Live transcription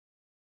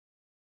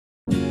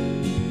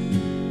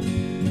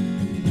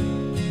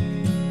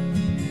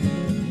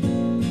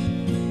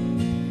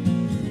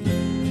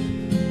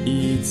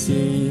it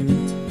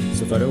seemed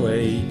so far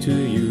away to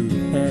you,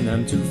 and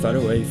I'm too far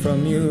away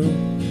from you.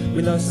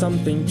 We lost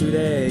something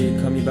today,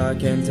 call me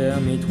back and tell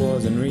me it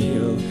wasn't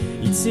real.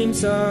 It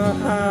seems so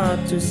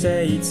hard to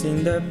say it's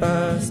in the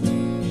past.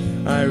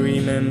 I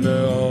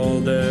remember all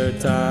the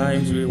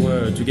times we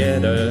were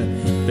together.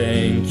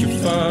 Thank you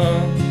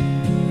for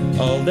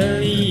all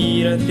the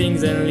little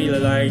things and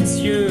little lights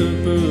you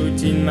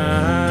put in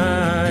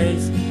my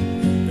eyes.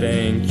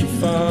 Thank you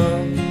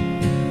for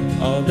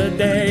all the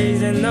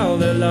days and all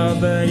the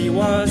love, but it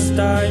was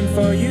time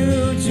for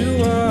you to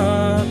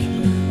walk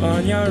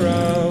on your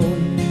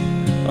own,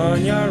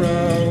 on your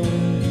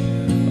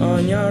own,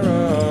 on your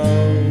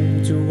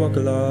own, to walk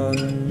alone.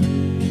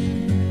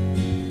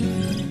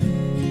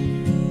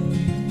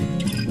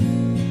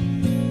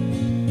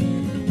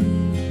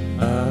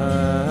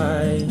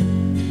 I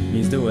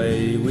miss the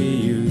way we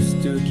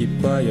used to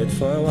keep quiet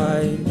for a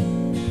while.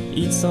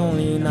 It's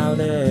only now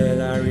that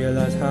I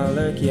realize how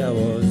lucky I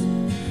was.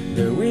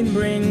 The wind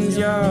brings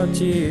your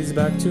tears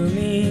back to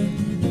me,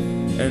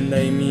 and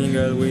they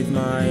mingle with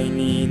mine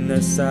in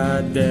a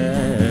sad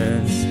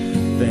dance.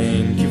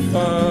 Thank you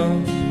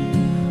for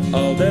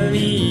all the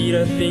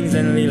little things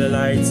and little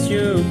lights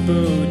you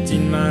put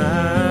in my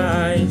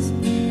eyes.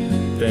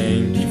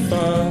 Thank you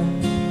for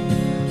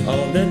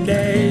all the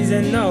days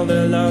and all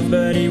the love,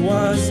 but it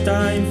was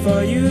time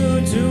for you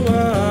to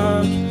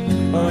walk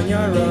on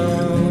your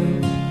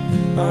own,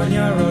 on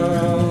your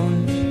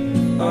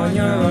own, on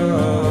your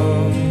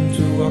own,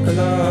 to walk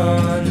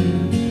alone,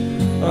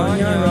 on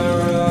your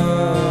own.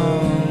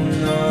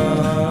 Oh.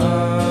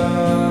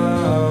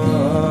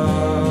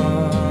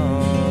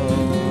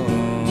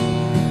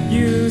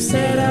 You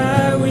said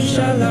I wish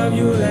I love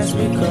you less,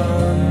 we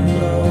can't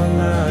go on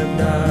like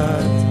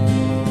that.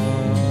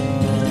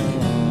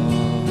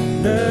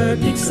 The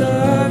pics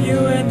of you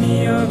and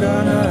me are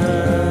gonna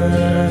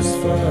hurt us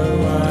for a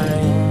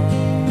while.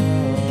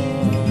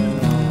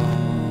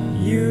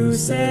 You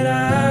said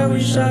I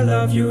wish I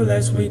love you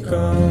less, we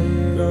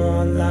can't go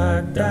on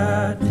like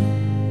that.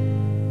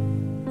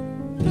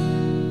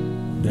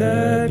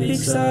 The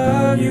pics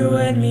of you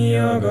and me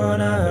are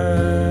gonna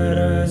hurt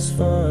us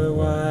for a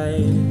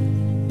while.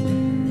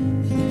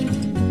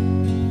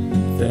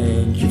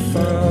 Thank you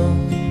for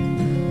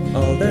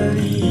all the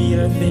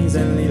little things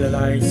and little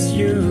lights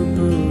you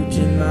put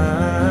in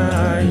my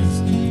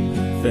eyes.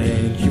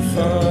 Thank you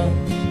for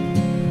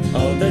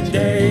all the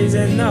days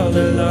and all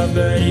the love,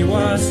 but it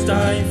was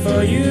time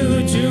for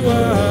you to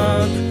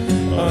walk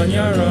on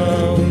your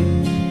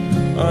own,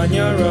 on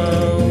your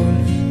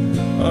own,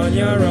 on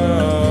your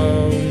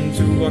own,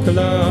 to walk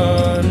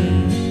alone,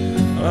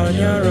 on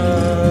your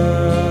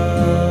own.